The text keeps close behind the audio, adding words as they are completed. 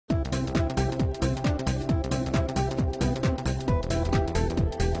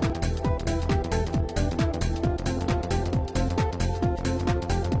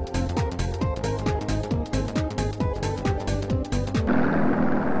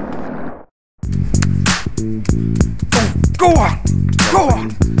Go on! Go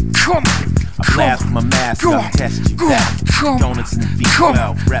on! Come on! I blast my mask up, test you back. Donuts in the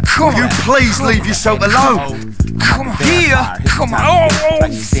V12, rep. Come You on! please leave yourself alone. Come on! Here! Come on!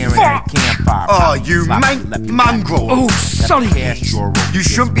 Fuck! Oh, you mongrel! Oh, sorry. You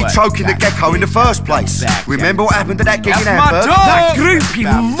shouldn't be choking the gecko in the first place. Remember what happened to that gig in That's my Hamburg? dog! That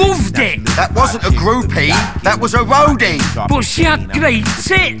groupie loved it! That wasn't a groupie, that was a roadie. But she had great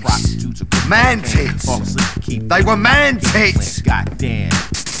tits! Man tits. They were man tits. Goddamn.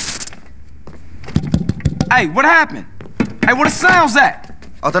 Hey, what happened? Hey, what the sounds at?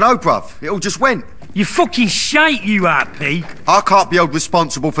 I don't know, bruv. It all just went. You fucking shite, you RP. I can't be held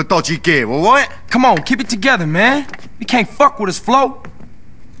responsible for dodgy gear, all right? Come on, keep it together, man. You can't fuck with us, Flo.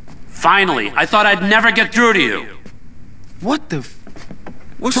 Finally, I thought I'd never get through to you. What the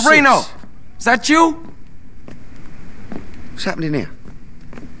What's Torino, this? is that you? What's happening here?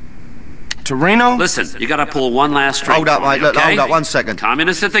 Torino? Listen, you gotta pull one last string. Hold up, for me, mate. Look, okay? hold up 1 second.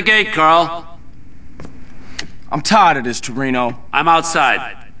 Communists at the gate, Carl. I'm tired of this, Torino. I'm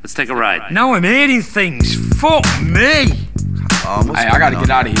outside. Let's take a ride. Now I'm hearing things. Fuck me! Hey, I gotta get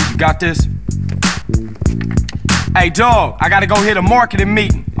out of here. You got this? Hey, dog, I gotta go hit a marketing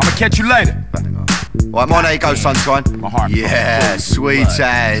meeting. I'ma catch you later. Right, mine, there you go, sunshine. My heart. Yeah, sweet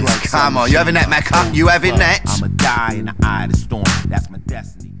as. Come on, you having that, Mac? You having that? I'ma die in the eye of the storm. That's my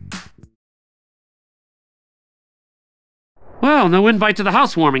destiny. Well, no invite to the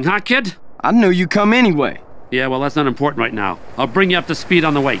housewarming, huh, kid? I knew you'd come anyway. Yeah, well, that's not important right now. I'll bring you up to speed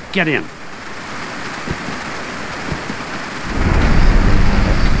on the way. Get in.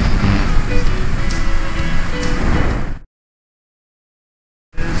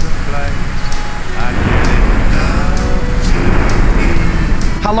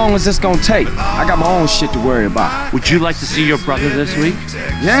 How long is this gonna take? I got my own shit to worry about. Would you like to see your brother this week?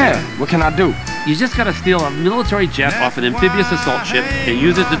 Yeah, what can I do? You just gotta steal a military jet off an amphibious assault ship and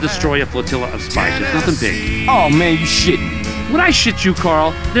use it to destroy a flotilla of spy ships. Nothing big. Oh man, you shitting. When I shit you,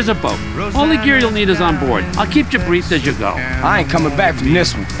 Carl, there's a boat. All the gear you'll need is on board. I'll keep you briefed as you go. I ain't coming back from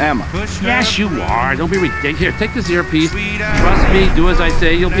this one, am I? Yes, you are. Don't be ridiculous. Here, take this earpiece. Trust me, do as I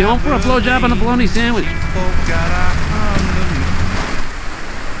say. You'll be home for a blowjob and a bologna sandwich.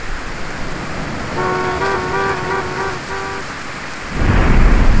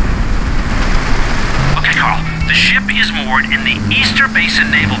 Okay, Carl. The ship is moored in the Easter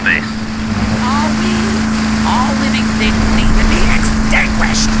Basin Naval Base. All living things need to be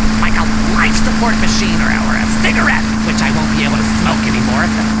extinguished, like a life support machine or a cigarette, which I won't be able to smoke anymore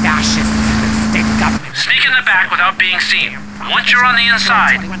if the fascists in the state government... Sneak in the back without being seen. Once you're on the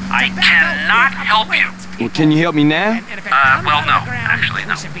inside, I cannot help you. Well, can you help me now? Well, no. Actually,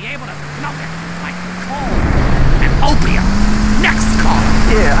 no. should be able to smoke it like coal and opium. Next call.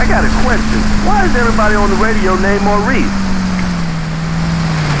 Yeah, I got a question. Why is everybody on the radio named Maurice?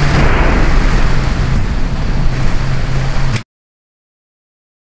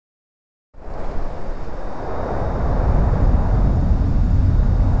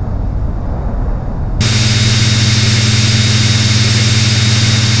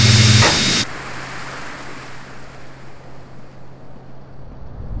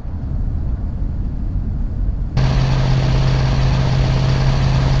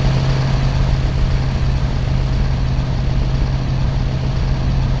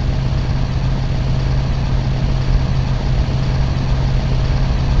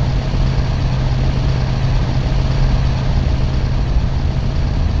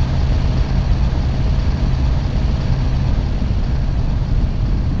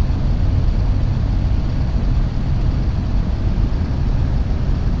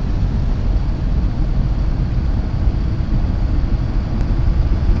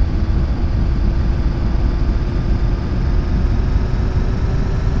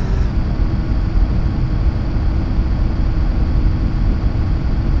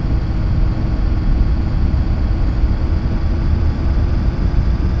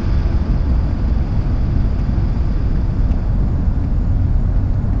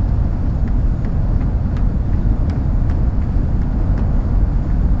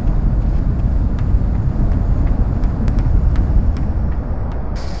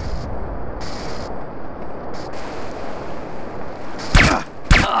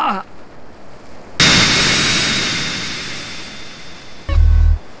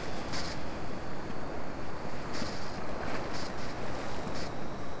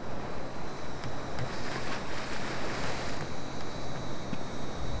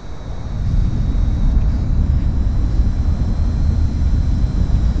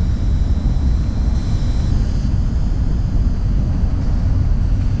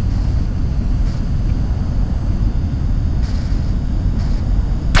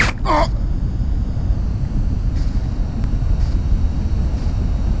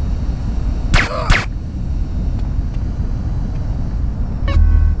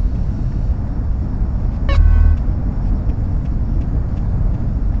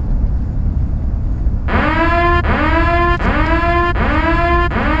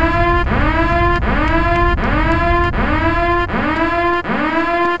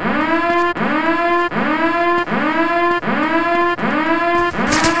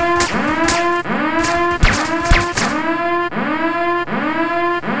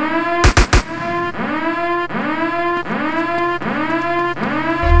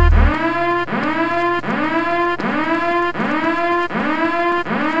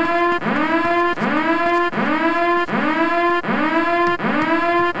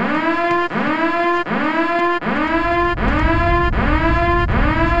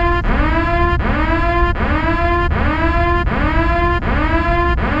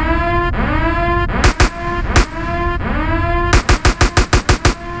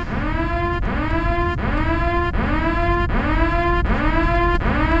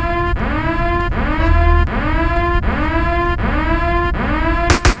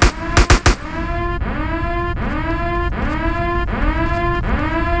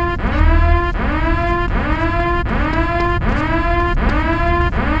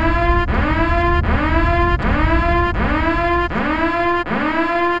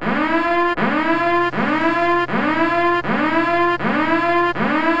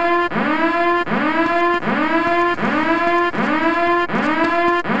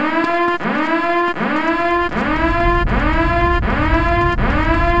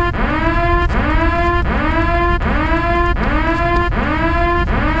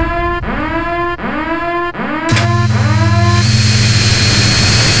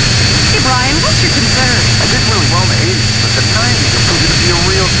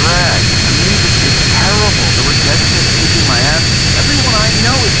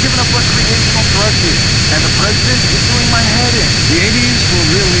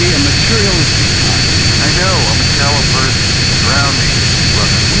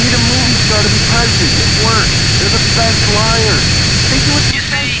 liars. They do it. You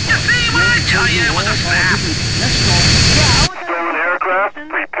see what I tell you with a snap? German aircraft,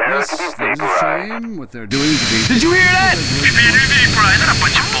 prepare to be vaporized. What they're doing to me. Did you hear that? They're a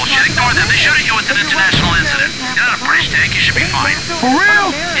bunch of bullshit. Ignore them. They shooting you with an international incident. You're not a British tank. You should be fine. For real?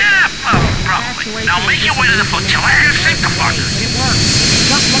 Yeah, probably. Now make your way to the flotilla and sink the fucker. It works.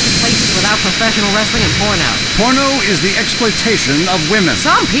 Just look at places without professional wrestling and porno. Porno is the exploitation of women.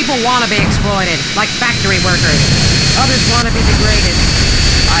 Some people want to be exploited, like factory workers. Others want to be degraded.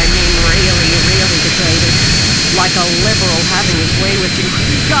 I mean really, really degraded. Like a liberal having his way with you.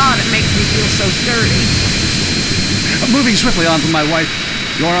 God, it makes me feel so dirty. Moving swiftly on from my wife.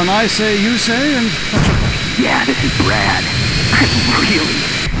 You're on I say, you say, and what's your question? Yeah, this is Brad. I'm really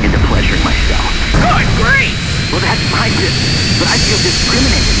into pleasuring myself. Good grief! Well, that's my business, but I feel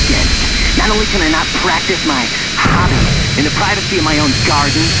discriminated against. Not only can I not practice my hobby in the privacy of my own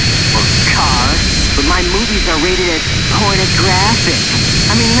garden or car, but my movies are rated as pornographic.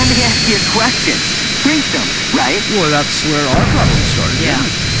 I mean, let me ask you a question. Threesome, right? Well, that's where our problem started. Yeah.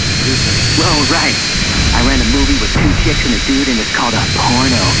 Well, right. I ran a movie with 2 chicks and a dude, and it's called a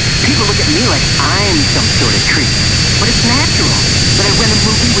porno. People look at me like I'm some sort of creep. But it's natural. But I ran a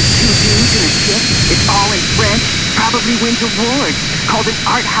movie with 2 dudes and a chick. It's all in French. Probably wins awards. Called an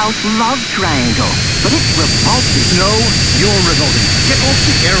art house love triangle. But it's repulsive. No, you're revolting. Get off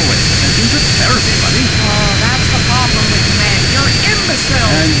the airwaves and into therapy, buddy. Oh, that's the problem with men. You're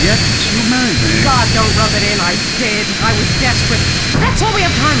imbeciles. And yet, you married me. God, don't rub it in. I did. I was desperate. That's all we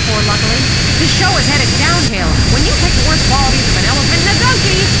have time for, luckily. This show is headed downhill. When you take the worst qualities of an elephant and a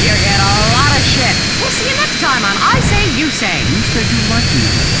donkey, you get a lot of shit. We'll see you next time on I Say, You Say. You said you liked me.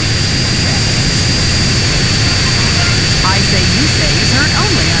 I Say, You Say is heard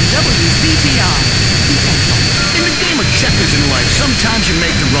only on WCTR. In the game of checkers in life, sometimes you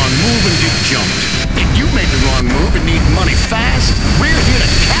make the wrong move and get jumped. If you made the wrong move and need money fast, we're here to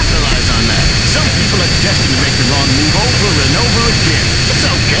capitalize on that. Some people are destined to make the wrong move over and over again. It's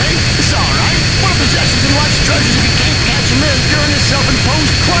okay. It's alright. What are possessions and life's treasures if you can't catch them in during a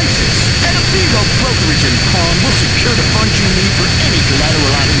self-imposed crisis? At a Vagos brokerage in Palm, we'll secure the funds you need for any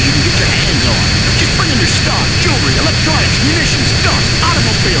collateral items you can get your hands on. Just bring in your stock, jewelry, electronics, munitions, dust,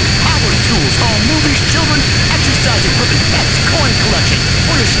 automobiles, power tools, home movies, children, exercise equipment, pets, coin collection,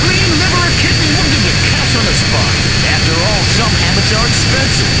 or your spleen, liver, or kidney. We'll give you cash on the spot. After all, some habits are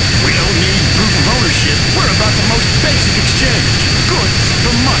expensive. We don't need proof of ownership. We're about the most basic exchange. Goods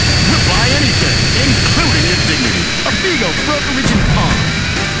for money. We'll buy anything, including your dignity. A Vagos brokerage in Palm.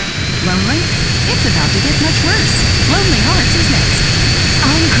 Lonely? It's about to get much worse. Lonely Hearts is next.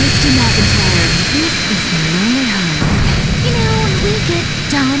 I'm Christy McIntyre. This is Lonely Hearts. You know, when we get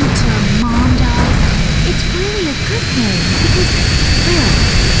dumped or mom dies, it's really a good thing because, well,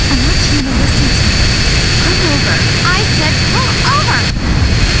 I want you to listen to me. Pull over. I said pull over.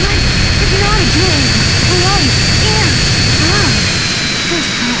 Life is not a game. Life is love.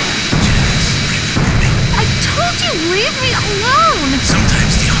 First car. I told you, leave me alone.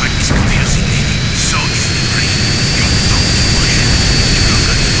 Sometimes the heart is confusing, lady. So is the brain. You talk too much. You look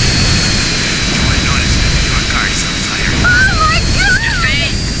at me. You will notice your car is on fire. Oh my God! You see?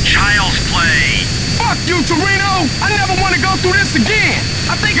 Child's play. Fuck you, Torino! I never want to go through this again.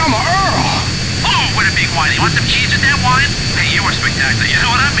 I think I'm a Earl. Oh, what a big wine. You want some cheese with that wine? Hey, you were spectacular. You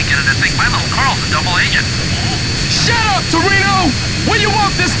know what? I'm beginning to think my little Carl's a double agent. Ooh. Shut up, Torino! Where you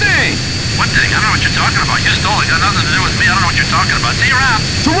want this thing? What thing? I don't know what you're talking about. You stole it. Got nothing to do with me. I don't know what you're talking about. See you around.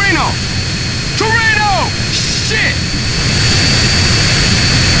 Torino! Torino! Shit!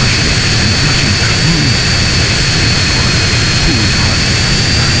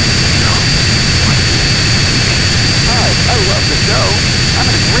 Hi, I love the show. I'm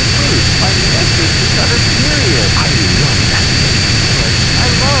in a great mood. My exes just got her period. I love that. I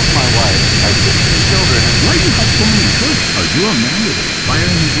love my wife. I have 15 children. Why do you have so many children? Are you a man with a fire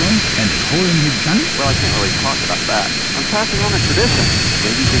in his lungs and a hole in his gun? Well, I can't really talk about that. I'm passing on a tradition.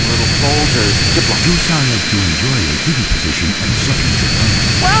 Babies little soldiers. Diplomat. You sound like you enjoy a TV position and sucking your thumb.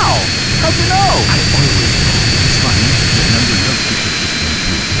 Wow! How'd you know? I always know. It's funny. The number loves to suck this thing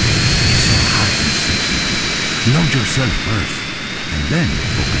too. It's so hot and sexy. Love yourself first, and then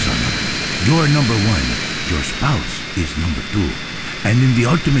focus on others. You're number 1. Your spouse is number 2. And in the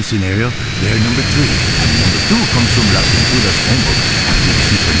ultimate scenario, they're number 3. And number 2 comes from Las Venturas Homebook after you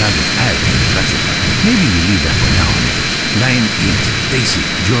see Fernando's ad in the classified. Maybe we leave that for now, amigos. Line 8. Basic.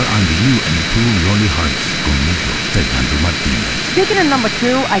 You're on the new and improved Lonely Hearts. Conmigo, Fernando Martinez. Speaking of number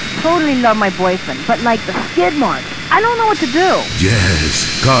 2, I totally love my boyfriend, but like the skid marks, I don't know what to do. Yes,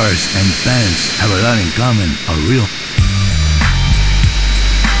 cars and pants have a lot in common. A real